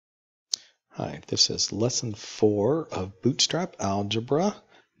Hi, this is lesson 4 of Bootstrap Algebra,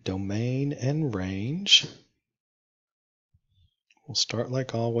 Domain and Range. We'll start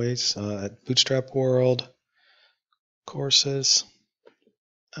like always at Bootstrap World, Courses,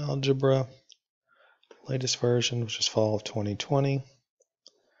 Algebra, latest version, which is fall of 2020.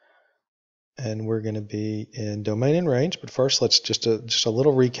 And we're going to be in Domain and Range, but first let's just a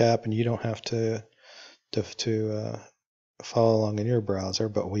little recap, and you don't have to follow along in your browser,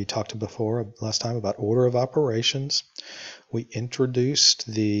 but we talked before last time about order of operations. We introduced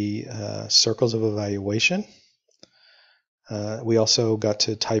the circles of evaluation. We also got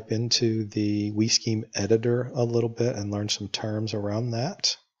to type into the WeScheme editor a little bit and learn some terms around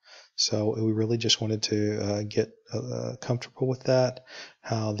that. So we really just wanted to get comfortable with that,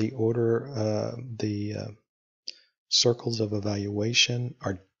 how the circles of evaluation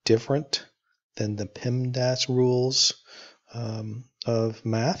are different than the PEMDAS rules of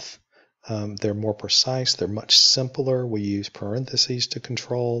math. They're more precise, they're much simpler. We use parentheses to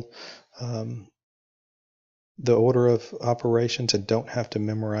control the order of operations and don't have to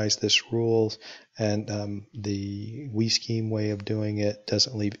memorize this rule, and the WeScheme way of doing it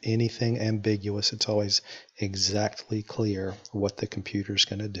doesn't leave anything ambiguous. It's always exactly clear what the computer's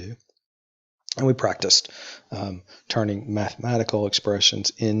going to do. And we practiced turning mathematical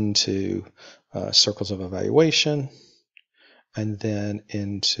expressions into circles of evaluation and then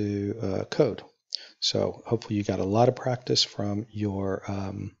into code. So hopefully you got a lot of practice from your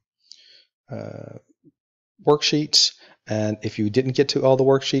worksheets, and if you didn't get to all the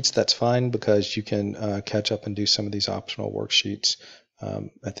worksheets, that's fine, because you can catch up and do some of these optional worksheets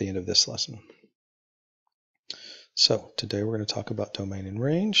at the end of this lesson. So today we're going to talk about domain and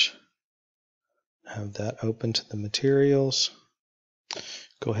range. Have that open to the materials.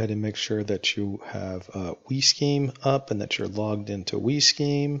 Go ahead and make sure that you have WeScheme up and that you're logged into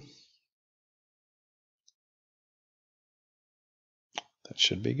WeScheme. That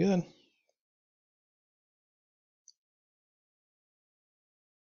should be good.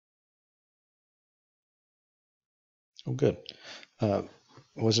 Oh, good. I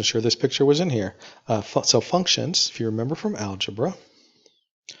wasn't sure this picture was in here. So functions, if you remember from algebra,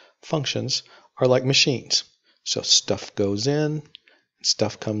 functions are like machines. So stuff goes in,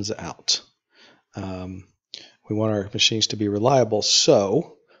 stuff comes out. We want our machines to be reliable,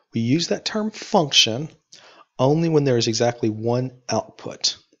 so we use that term function only when there is exactly one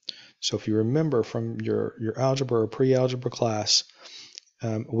output. So if you remember from your algebra or pre-algebra class,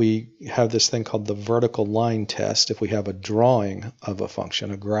 we have this thing called the vertical line test if we have a drawing of a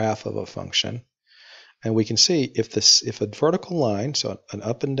function, a graph of a function. And we can see if a vertical line, so an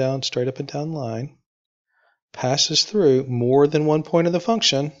up and down, straight up and down line, passes through more than one point of the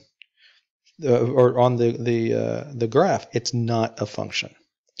function, or on the graph, it's not a function.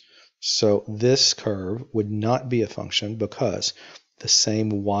 So this curve would not be a function because the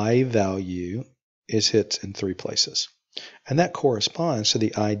same y value is hit in 3 places. And that corresponds to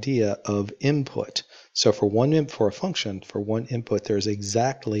the idea of input. So for a function, for one input, there's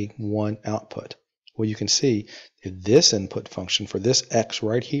exactly one output. Well, you can see if this input function for this x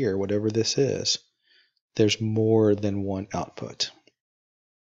right here, whatever this is, there's more than one output.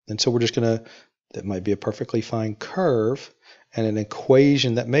 And so we're just going to, that might be a perfectly fine curve and an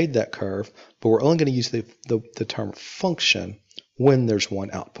equation that made that curve, but we're only going to use the term function when there's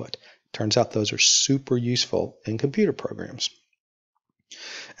one output. Turns out those are super useful in computer programs.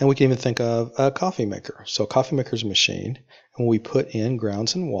 And we can even think of a coffee maker. So a coffee maker is a machine, and when we put in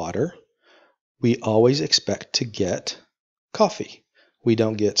grounds and water, we always expect to get coffee. We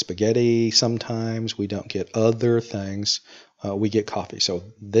don't get spaghetti sometimes, we don't get other things, we get coffee.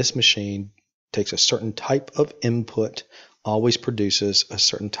 So this machine takes a certain type of input, always produces a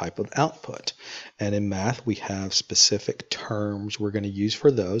certain type of output. And in math, we have specific terms we're going to use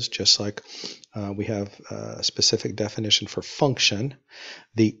for those, just like we have a specific definition for function.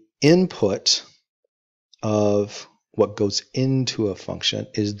 The input of what goes into a function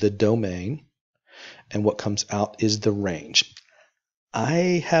is the domain, and what comes out is the range.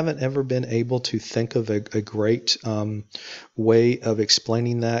 I haven't ever been able to think of a great way of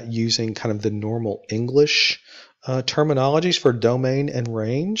explaining that using kind of the normal English terminologies for domain and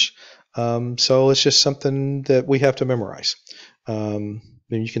range. So it's just something that we have to memorize. And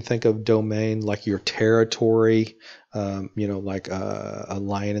you can think of domain like your territory, like a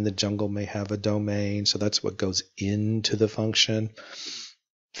lion in the jungle may have a domain. So that's what goes into the function.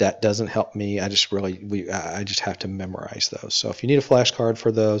 That doesn't help me. I just have to memorize those. So if you need a flashcard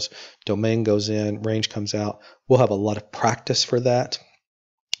for those, domain goes in, range comes out. We'll have a lot of practice for that.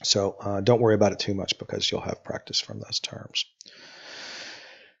 So don't worry about it too much because you'll have practice from those terms.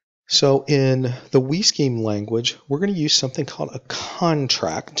 So in the WeScheme language, we're going to use something called a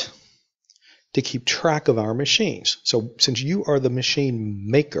contract to keep track of our machines. So since you are the machine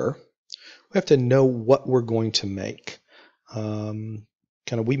maker, we have to know what we're going to make.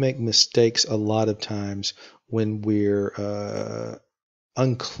 We make mistakes a lot of times when we're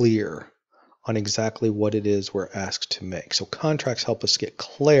unclear on exactly what it is we're asked to make. So contracts help us get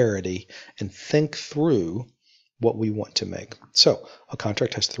clarity and think through what we want to make. So a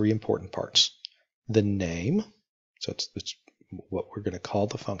contract has three important parts. The name, so it's what we're going to call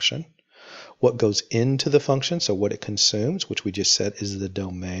the function. What goes into the function, so what it consumes, which we just said is the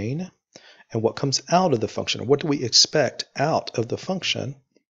domain. And what comes out of the function. What do we expect out of the function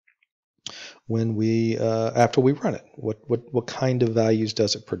when we after we run it? What kind of values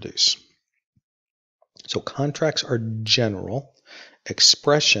does it produce? So contracts are general,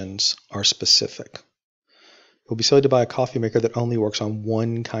 expressions are specific. It would be silly to buy a coffee maker that only works on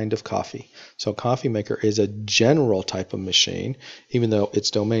one kind of coffee. So a coffee maker is a general type of machine. Even though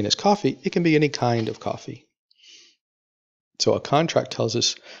its domain is coffee, it can be any kind of coffee. So a contract tells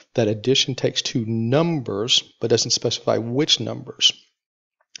us that addition takes two numbers, but doesn't specify which numbers.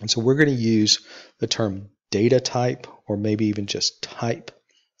 And so we're going to use the term data type, or maybe even just type,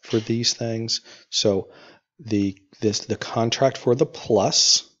 for these things. So the contract for the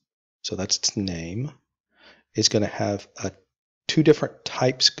plus, so that's its name, is going to have two different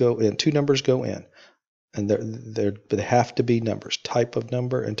types go in, two numbers go in. And they have to be numbers, type of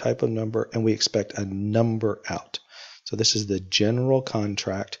number, and we expect a number out. So this is the general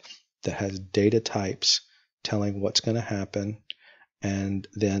contract that has data types telling what's going to happen, and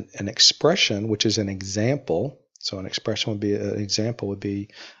then an expression, which is an example. So an expression would be an example would be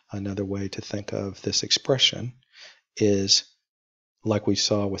another way to think of this expression is like we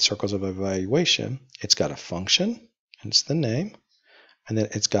saw with circles of evaluation. It's got a function, and it's the name, and then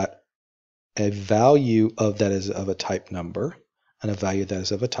it's got a value of that is of a type number, and a value that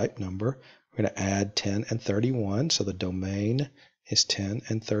is of a type number. We're going to add 10 and 31, so the domain is 10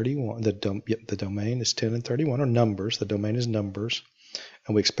 and 31. The domain is 10 and 31, or numbers. The domain is numbers,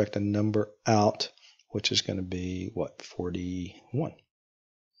 and we expect a number out, which is going to be, what, 41.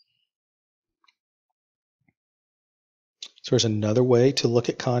 So there's another way to look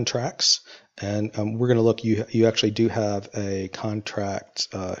at contracts, and we're going to look, you actually do have a contract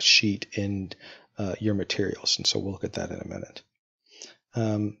sheet in your materials, and so we'll look at that in a minute.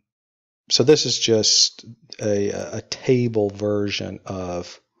 So this is just a table version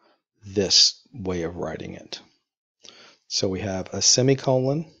of this way of writing it. So we have a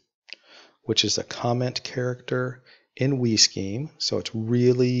semicolon, which is a comment character in WeScheme. So it's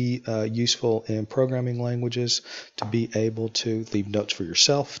really useful in programming languages to be able to leave notes for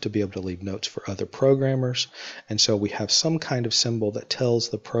yourself, to be able to leave notes for other programmers. And so we have some kind of symbol that tells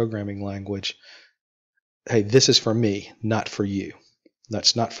the programming language, hey, this is for me, not for you.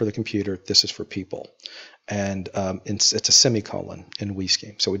 That's not for the computer. This is for people. And it's a semicolon in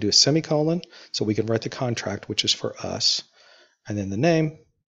WeScheme. So we do a semicolon so we can write the contract, which is for us, and then the name,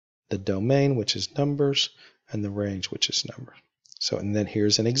 the domain, which is numbers, and the range, which is numbers. So, and then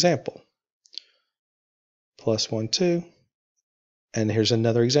here's an example. +1, 2. And here's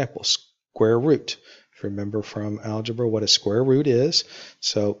another example, square root. If you remember from algebra what a square root is,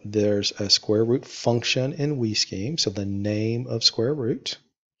 so there's a square root function in WeScheme, so the name of square root,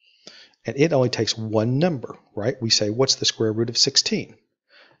 and it only takes one number, right? We say, what's the square root of 16?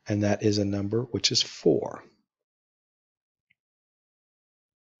 And that is a number which is 4.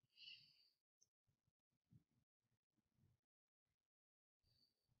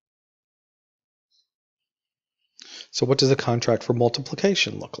 So what does a contract for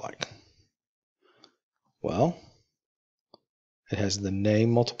multiplication look like? Well, it has the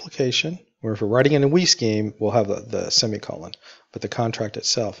name multiplication, or if we're writing in a WeScheme, we'll have the semicolon, but the contract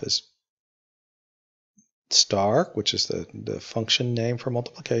itself is star, which is the function name for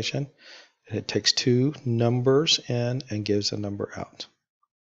multiplication, and it takes two numbers in and gives a number out.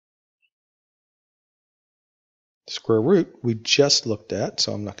 Square root we just looked at,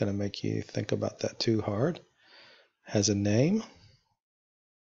 so I'm not going to make you think about that too hard. Has a name,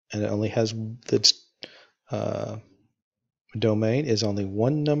 and it only has the domain is only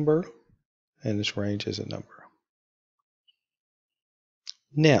one number, and its range is a number.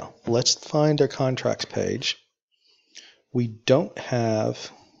 Now, let's find our contracts page. We don't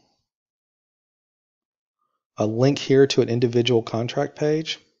have a link here to an individual contract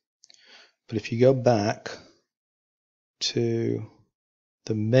page, but if you go back to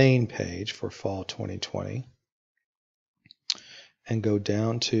the main page for fall 2020 and go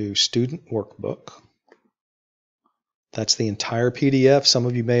down to student workbook, That's the entire PDF. Some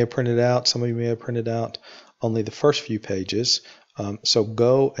of you may have printed out, some of you may have printed out only the first few pages. So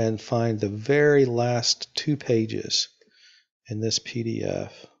go and find the very last 2 pages in this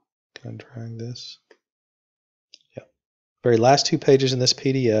PDF. Can I drag this? Yeah. Very last 2 pages in this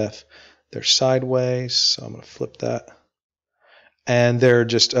PDF. They're sideways, so I'm going to flip that. And they're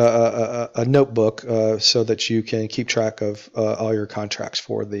just a notebook so that you can keep track of all your contracts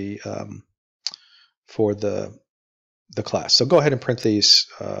for the class. So go ahead and print these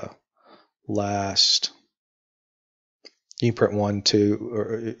last. You can print 1,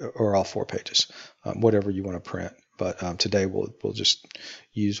 2, or all 4 pages, whatever you want to print. But today we'll just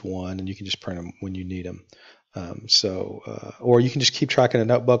use 1, and you can just print them when you need them. Or you can just keep track in a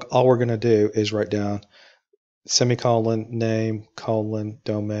notebook. All we're going to do is write down semicolon, name, colon,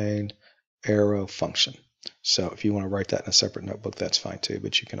 domain, arrow, function. So if you want to write that in a separate notebook, that's fine too.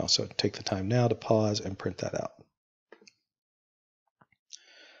 But you can also take the time now to pause and print that out.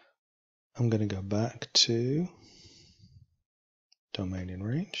 I'm going to go back to domain and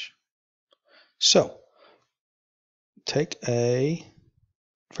range. So take a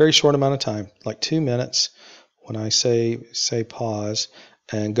very short amount of time, like 2 minutes, when I say pause,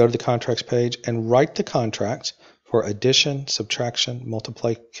 and go to the contracts page and write the contract for addition, subtraction,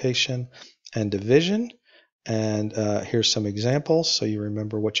 multiplication, and division. And here's some examples so you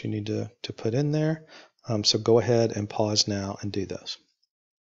remember what you need to put in there. So go ahead and pause now and do those.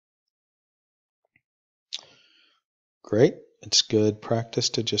 Great. It's good practice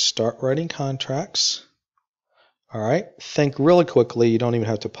to just start writing contracts. All right. Think really quickly. You don't even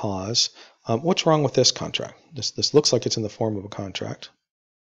have to pause. What's wrong with this contract? This looks like it's in the form of a contract,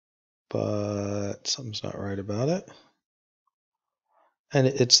 but something's not right about it. And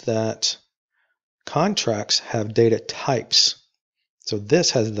it's that contracts have data types. So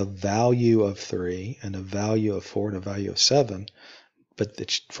this has the value of 3 and a value of 4 and a value of 7.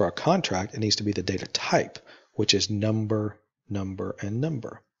 But for a contract, it needs to be the data type, which is number, number, and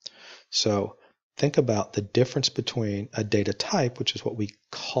number. So think about the difference between a data type, which is what we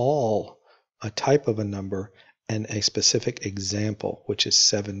call a type of a number, and a specific example, which is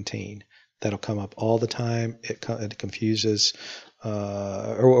 17. That'll come up all the time. It confuses,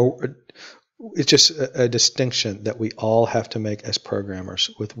 or it's just a distinction that we all have to make as programmers,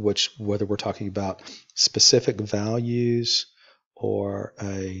 with whether we're talking about specific values or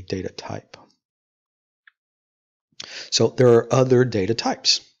a data type. So there are other data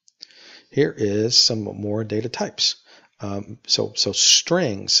types. Here is some more data types. So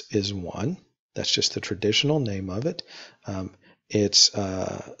strings is one. That's just the traditional name of it. It's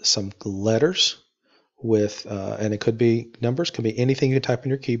some letters with, and it could be numbers, could be anything you type on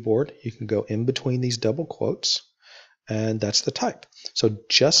your keyboard. You can go in between these double quotes, and that's the type. So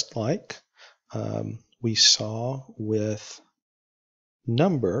just like we saw with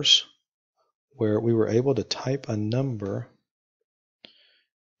numbers, where we were able to type a number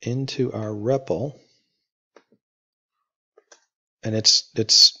into our REPL, and it's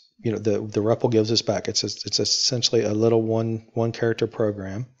you know, the REPL gives us back. It's essentially a little one character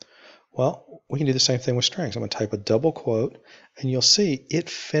program. Well, we can do the same thing with strings. I'm going to type a double quote, and you'll see it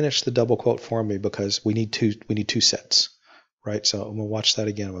finished the double quote for me because we need two sets, right? So I'm going to watch that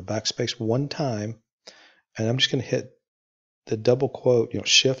again. I'm going to backspace 1 time, and I'm just going to hit the double quote,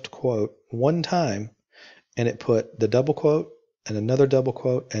 shift quote 1 time, and it put the double quote and another double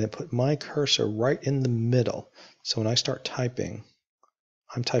quote, and it put my cursor right in the middle. So when I start typing,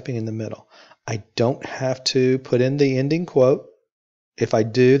 I'm typing in the middle. I don't have to put in the ending quote. If I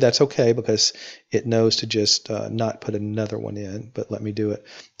do, that's okay, because it knows to just not put another one in, but let me do it.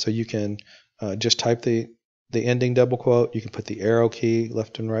 So you can just type the ending double quote. You can put the arrow key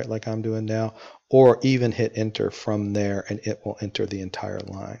left and right like I'm doing now, or even hit enter from there, and it will enter the entire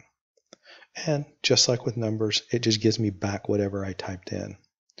line. And just like with numbers, it just gives me back whatever I typed in.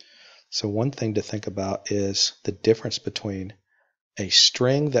 So one thing to think about is the difference between a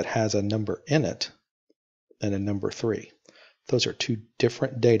string that has a number in it and a number 3. Those are 2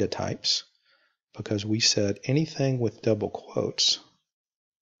 different data types, because we said anything with double quotes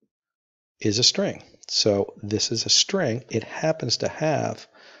is a string. So this is a string. It happens to have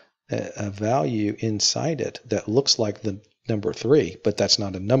a value inside it that looks like the number 3, but that's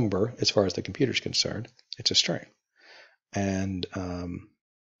not a number as far as the computer is concerned. It's a string. And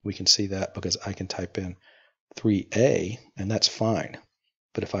we can see that because I can type in 3A, and that's fine.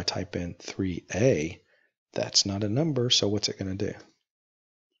 But if I type in 3A, that's not a number, so what's it going to do?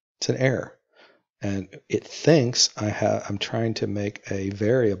 It's an error. And it thinks I'm trying to make a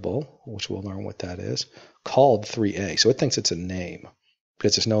variable, which we'll learn what that is, called 3A. So it thinks it's a name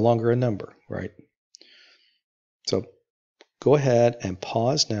because it's no longer a number, right? So go ahead and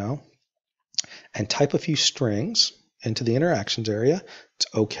pause now and type a few strings into the interactions area. It's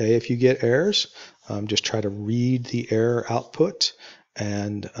okay if you get errors. Just try to read the error output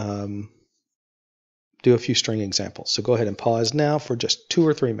and do a few string examples. So go ahead and pause now for just 2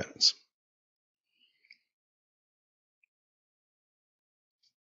 or 3 minutes.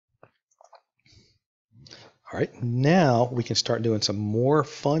 All right, now we can start doing some more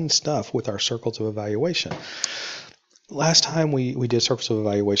fun stuff with our circles of evaluation. Last time we did circles of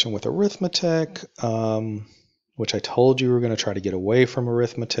evaluation with arithmetic, which I told you we were going to try to get away from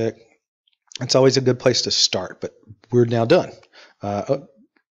arithmetic. It's always a good place to start, but we're now done.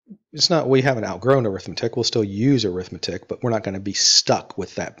 It's not we haven't outgrown arithmetic. We'll still use arithmetic, but we're not going to be stuck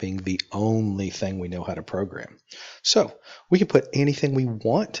with that being the only thing we know how to program. So we can put anything we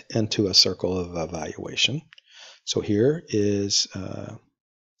want into a circle of evaluation. So here is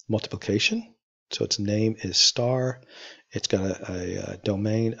multiplication. So its name is star. It's got a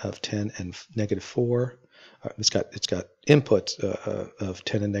domain of 10 and -4. It's got inputs of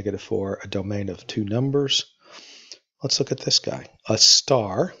 10 and -4, a domain of 2 numbers. Let's look at this guy, a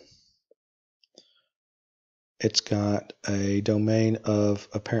star. It's got a domain of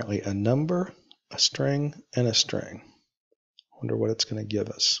apparently a number, a string, and a string. I wonder what it's going to give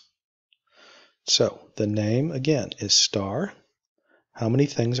us. So the name, again, is star. How many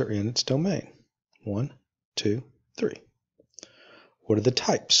things are in its domain? 1, 2, 3. What are the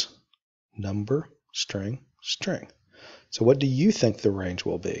types? Number, string, string. So what do you think the range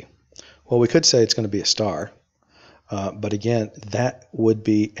will be? Well, we could say it's going to be a star. But again, that would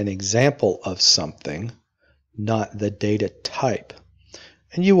be an example of something, not the data type.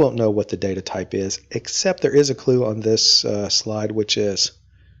 And you won't know what the data type is, except there is a clue on this slide, which is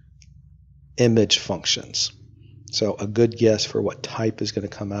image functions. So a good guess for what type is going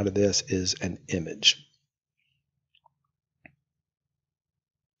to come out of this is an image.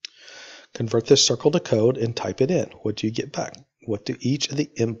 Convert this circle to code and type it in. What do you get back? What do each of the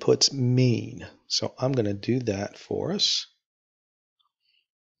inputs mean? So I'm going to do that for us.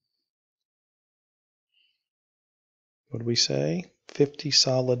 What do we say? 50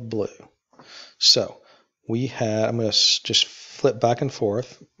 solid blue. So we had, I'm going to just flip back and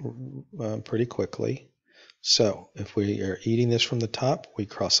forth pretty quickly. So if we are eating this from the top, we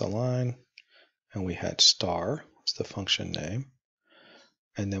cross a line and we had star, that's the function name.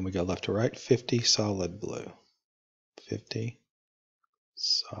 And then we go left to right, 50 solid blue. 50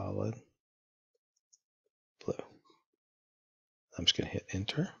 solid blue. I'm just going to hit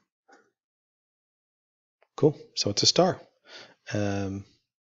enter. Cool. So it's a star. And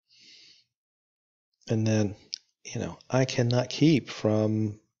then, I cannot keep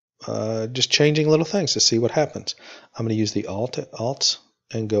from just changing little things to see what happens. I'm going to use the alt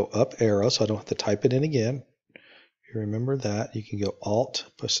and go up arrow so I don't have to type it in again. If you remember that, you can go alt,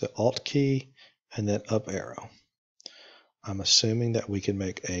 push the alt key, and then up arrow. I'm assuming that we can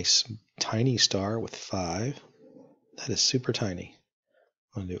make a tiny star with 5. That is super tiny.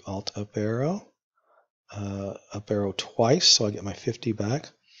 I'm going to do alt up arrow twice so I get my 50 back.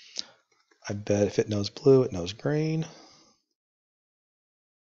 I bet if it knows blue, it knows green.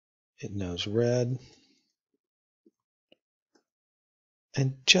 It knows red.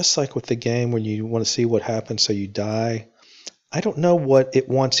 And just like with the game when you want to see what happens so you die, I don't know what it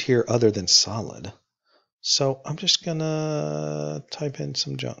wants here other than solid. So I'm just going to type in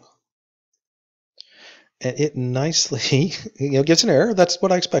some junk. And it nicely gets an error. That's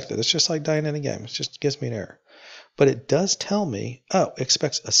what I expected. It's just like dying in a game. It just gives me an error. But it does tell me,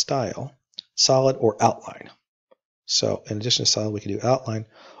 expects a style, solid or outline. So in addition to solid, we can do outline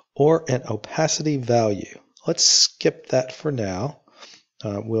or an opacity value. Let's skip that for now.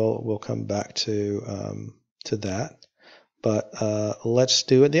 We'll come back to that. But let's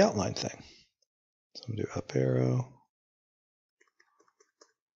do the outline thing. So I'm going to do up arrow.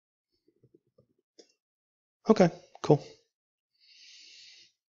 Okay, cool.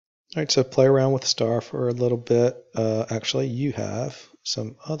 All right, so play around with the star for a little bit. Actually, you have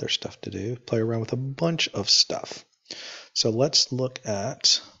some other stuff to do. Play around with a bunch of stuff. So let's look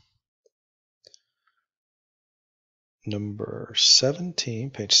at number 17,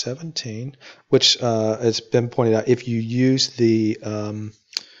 page 17, which has been pointed out. If you use the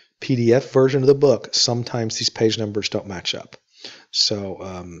PDF version of the book, sometimes these page numbers don't match up. So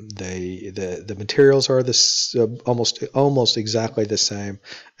the materials are this almost exactly the same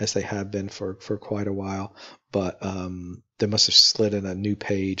as they have been for quite a while, but they must have slid in a new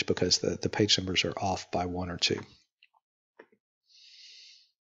page because the page numbers are off by 1 or 2.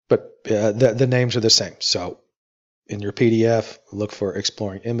 But the names are the same. So in your PDF, look for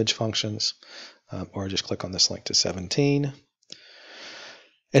exploring image functions, or just click on this link to 17.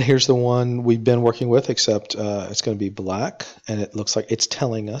 And here's the one we've been working with, except it's going to be black, and it looks like it's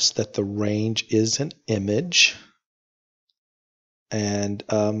telling us that the range is an image. And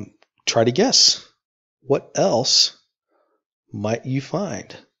try to guess, what else might you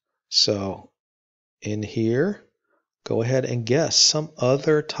find? So in here, go ahead and guess some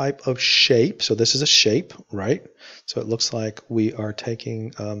other type of shape. So this is a shape, right? So it looks like we are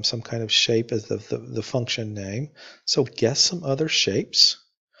taking some kind of shape as the function name. So guess some other shapes.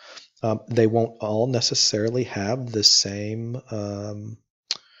 They won't all necessarily have the same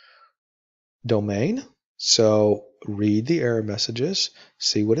domain. So read the error messages,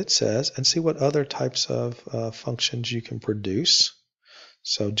 see what it says, and see what other types of functions you can produce.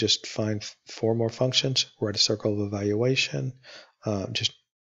 So just find 4 more functions, write a circle of evaluation, just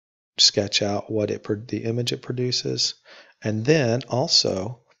sketch out what the image it produces, and then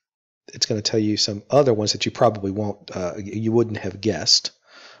also it's going to tell you some other ones that you probably you wouldn't have guessed.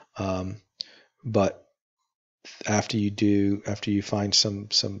 But after you find some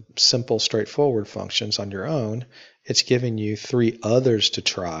simple, straightforward functions on your own, it's giving you 3 others to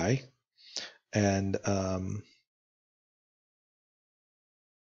try, and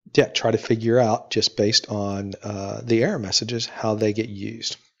try to figure out, just based on the error messages, how they get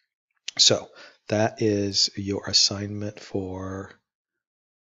used. So that is your assignment for.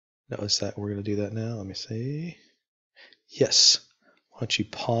 Notice that we're going to do that now. Let me see. Yes. Why don't you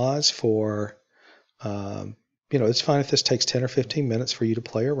pause for. It's fine if this takes 10 or 15 minutes for you to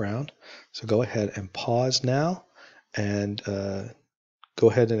play around. So go ahead and pause now, and go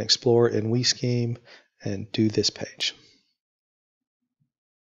ahead and explore in WeScheme and do this page.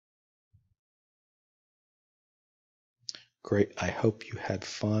 Great. I hope you had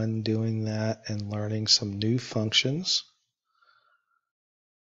fun doing that and learning some new functions.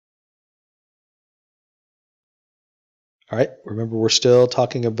 All right. Remember, we're still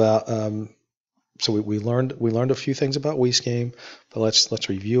talking about. So we learned a few things about WeScheme, but let's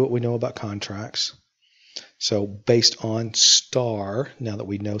review what we know about contracts. So based on star, now that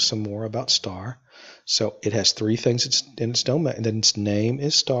we know some more about star, so it has 3 things in its domain, and then its name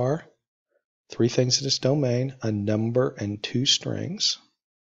is star, 3 things in its domain, a number, and 2 strings.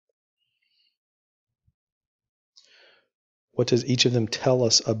 What does each of them tell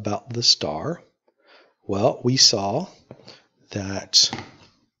us about the star? Well, we saw that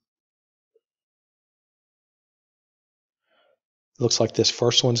looks like this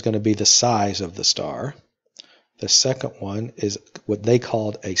first one's going to be the size of the star. The second one is what they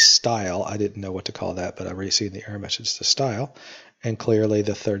called a style. I didn't know what to call that, but I already see in the error message the style. And clearly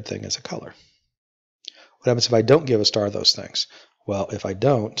the third thing is a color. What happens if I don't give a star those things? Well, if I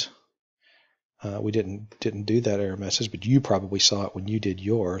don't, we didn't do that error message, but you probably saw it when you did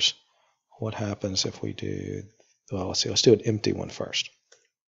yours. What happens if we do, well, let's see, let's do an empty one first.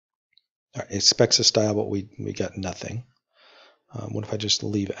 All right, it expects a style, but we got nothing. What if I just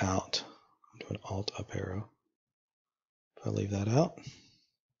leave out, do an alt up arrow. If I leave that out.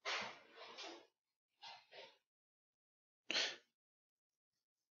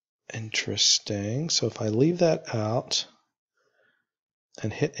 Interesting. So if I leave that out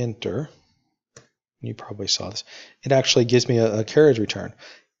and hit enter, you probably saw this, it actually gives me a carriage return.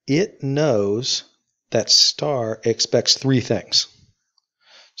 It knows that star expects 3 things.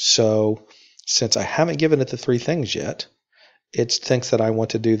 So since I haven't given it the 3 things yet, it thinks that I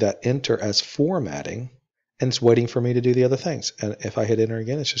want to do that enter as formatting, and it's waiting for me to do the other things. And if I hit enter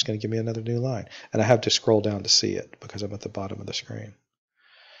again, it's just going to give me another new line. And I have to scroll down to see it because I'm at the bottom of the screen.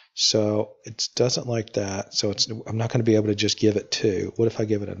 So it doesn't like that. So I'm not going to be able to just give it 2. What if I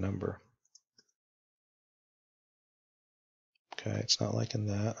give it a number? Okay, it's not liking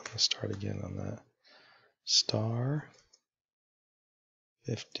that. I'm going to start again on that. Star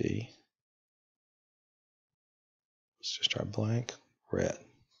 50. Let's just try blank, red.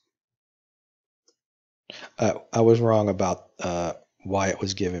 I was wrong about why it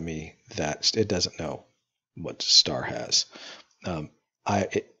was giving me that. It doesn't know what star has.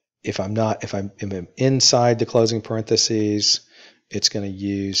 If I'm inside the closing parentheses, it's going to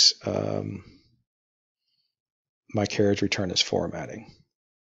use my carriage return as formatting.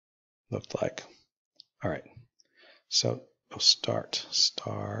 Looked like. All right. So we'll start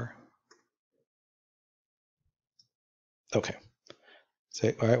star. Okay.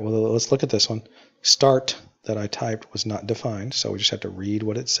 Say, all right, well, let's look at this one. Start that I typed was not defined, so we just have to read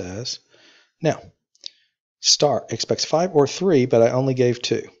what it says. Now, star expects 5 or 3, but I only gave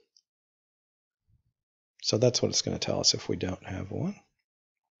 2. So that's what it's going to tell us if we don't have one.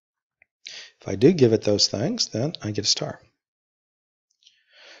 If I do give it those things, then I get a star.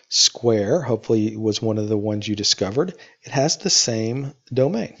 Square, hopefully, was one of the ones you discovered. It has the same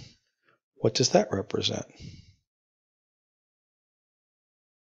domain. What does that represent?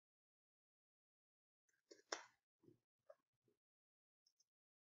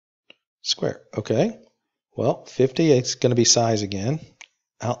 Square. Okay. Well, 50 is going to be size again.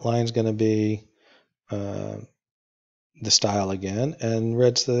 Outline is going to be the style again, and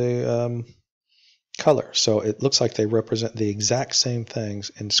red's the color. So it looks like they represent the exact same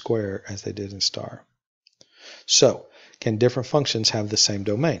things in square as they did in star. So, can different functions have the same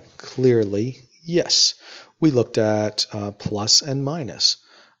domain? Clearly, yes. We looked at plus and minus.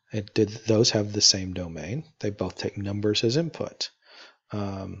 Did those have the same domain? They both take numbers as input.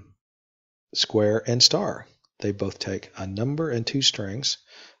 Square and star, they both take a number and two strings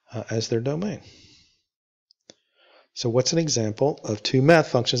as their domain. So what's an example of two math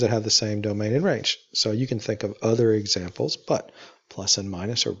functions that have the same domain and range? So you can think of other examples, but plus and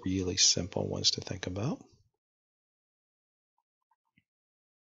minus are really simple ones to think about.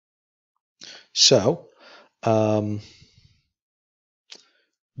 So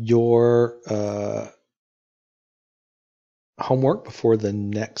your homework before the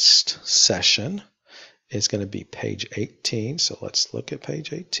next session is going to be page 18. So let's look at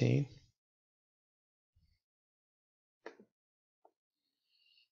page 18.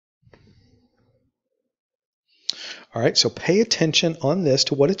 All right, so pay attention on this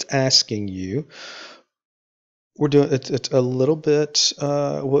to what it's asking you. We're doing it's a little bit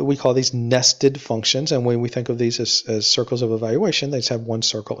what we call these nested functions, and when we think of these as circles of evaluation, they just have one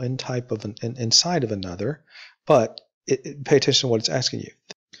circle in type of inside of another. But pay attention to what it's asking you.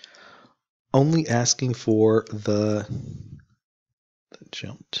 Only asking for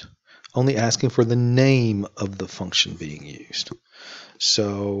only asking for the name of the function being used.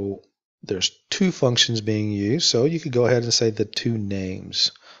 So there's two functions being used, so you could go ahead and say the two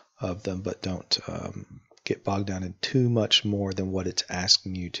names of them, but don't get bogged down in too much more than what it's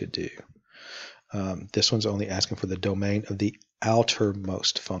asking you to do. This one's only asking for the domain of the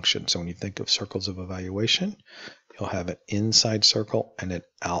outermost function. So when you think of circles of evaluation, you'll have an inside circle and an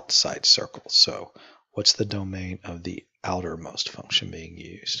outside circle. So what's the domain of the outermost function being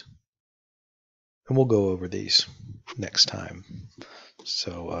used? And we'll go over these next time,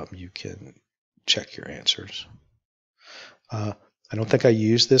 so you can check your answers. I don't think I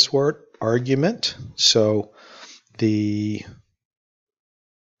used this word, argument. So the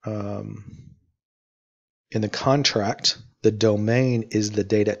in the contract, the domain is the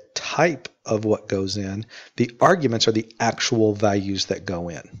data type of what goes in. The arguments are the actual values that go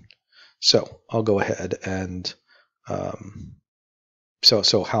in. So I'll go ahead and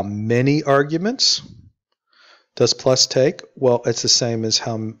so how many arguments does plus take? Well, it's the same as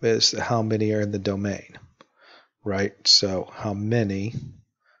how many are in the domain, right? So how many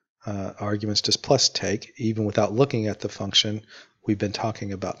arguments does plus take? Even without looking at the function, we've been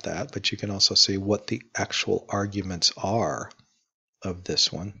talking about that, but you can also see what the actual arguments are of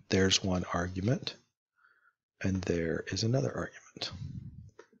this one. There's one argument, and there is another argument.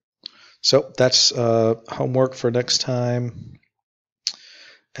 So that's homework for next time.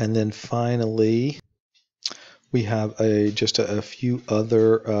 And then finally, we have just a few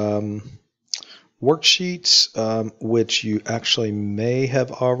other worksheets, which you actually may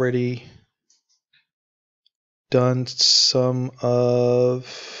have already done some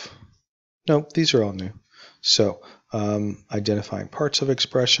of. No, these are all new. So identifying parts of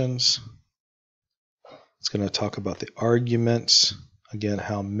expressions. It's going to talk about the arguments. Again,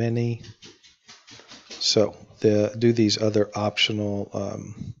 how many. So do these other optional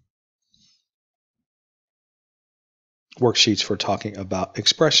worksheets for talking about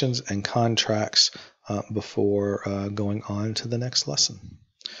expressions and contracts before going on to the next lesson.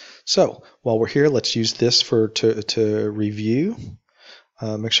 So while we're here, let's use this to review.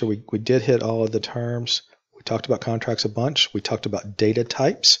 Make sure we did hit all of the terms. We talked about contracts a bunch. We talked about data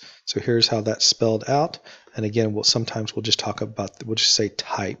types. So here's how that's spelled out. And again, sometimes we'll just say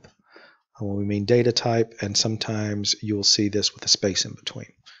type when we mean data type, and sometimes you'll see this with a space in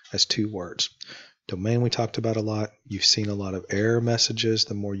between as two words. Domain we talked about a lot. You've seen a lot of error messages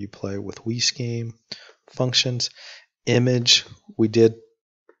the more you play with WeScheme. Functions. Image, we did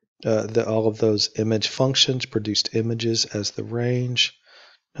all of those image functions produced images as the range.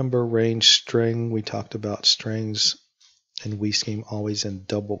 Number, range, string, we talked about strings in WeScheme always in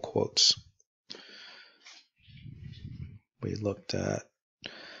double quotes. We looked at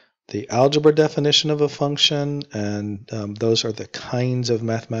the algebra definition of a function, and those are the kinds of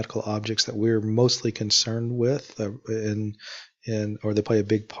mathematical objects that we're mostly concerned with in or they play a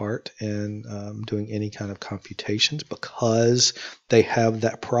big part in doing any kind of computations, because they have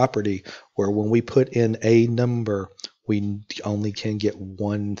that property where when we put in a number, we only can get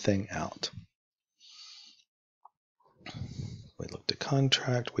one thing out. We looked at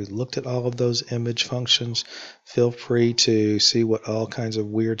contract. We looked at all of those image functions. Feel free to see what all kinds of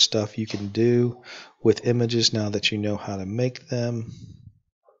weird stuff you can do with images now that you know how to make them.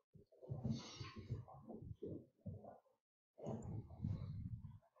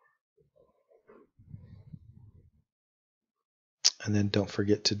 And then don't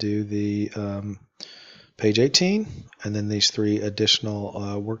forget to do the page 18 and then these 3 additional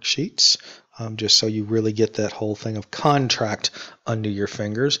worksheets, just so you really get that whole thing of contract under your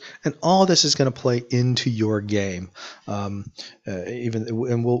fingers. And all this is going to play into your game. And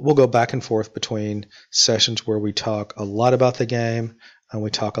we'll go back and forth between sessions where we talk a lot about the game and we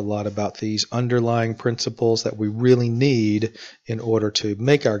talk a lot about these underlying principles that we really need in order to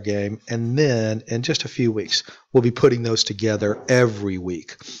make our game. And then in just a few weeks, we'll be putting those together every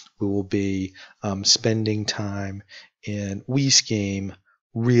week. We will be spending time in WeScheme,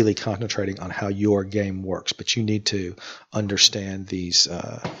 really concentrating on how your game works. But you need to understand these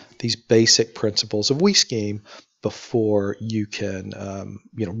basic principles of WeScheme before you can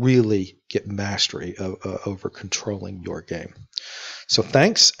really get mastery over controlling your game. So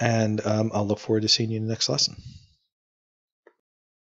thanks, and I'll look forward to seeing you in the next lesson.